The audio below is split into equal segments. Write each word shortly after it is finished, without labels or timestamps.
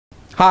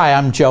Hi,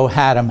 I'm Joe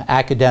Haddam,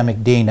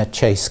 Academic Dean at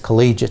Chase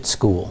Collegiate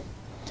School.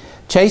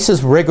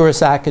 Chase's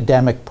rigorous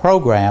academic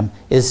program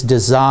is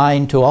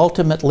designed to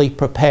ultimately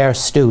prepare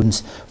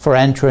students for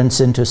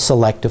entrance into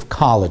selective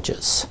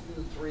colleges.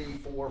 2, 3,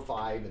 4,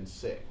 5, and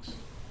 6.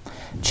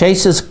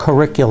 Chase's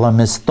curriculum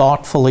is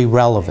thoughtfully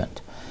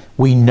relevant.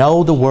 We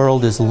know the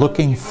world is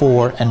looking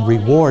for and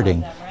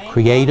rewarding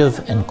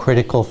creative and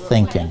critical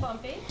thinking.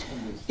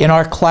 In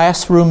our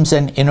classrooms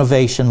and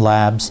innovation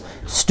labs,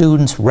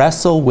 students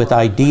wrestle with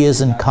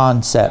ideas and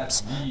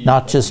concepts,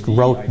 not just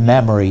rote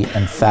memory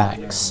and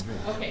facts.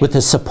 With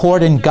the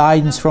support and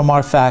guidance from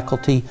our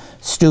faculty,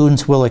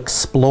 students will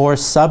explore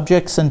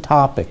subjects and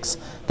topics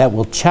that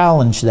will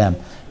challenge them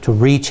to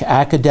reach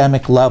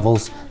academic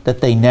levels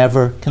that they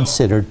never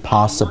considered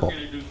possible.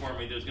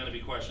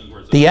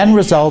 The end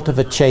result of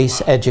a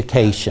Chase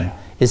education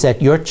is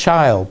that your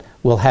child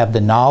will have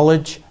the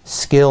knowledge,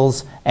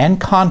 skills,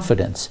 and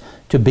confidence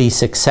to be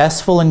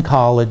successful in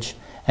college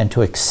and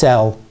to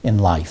excel in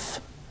life.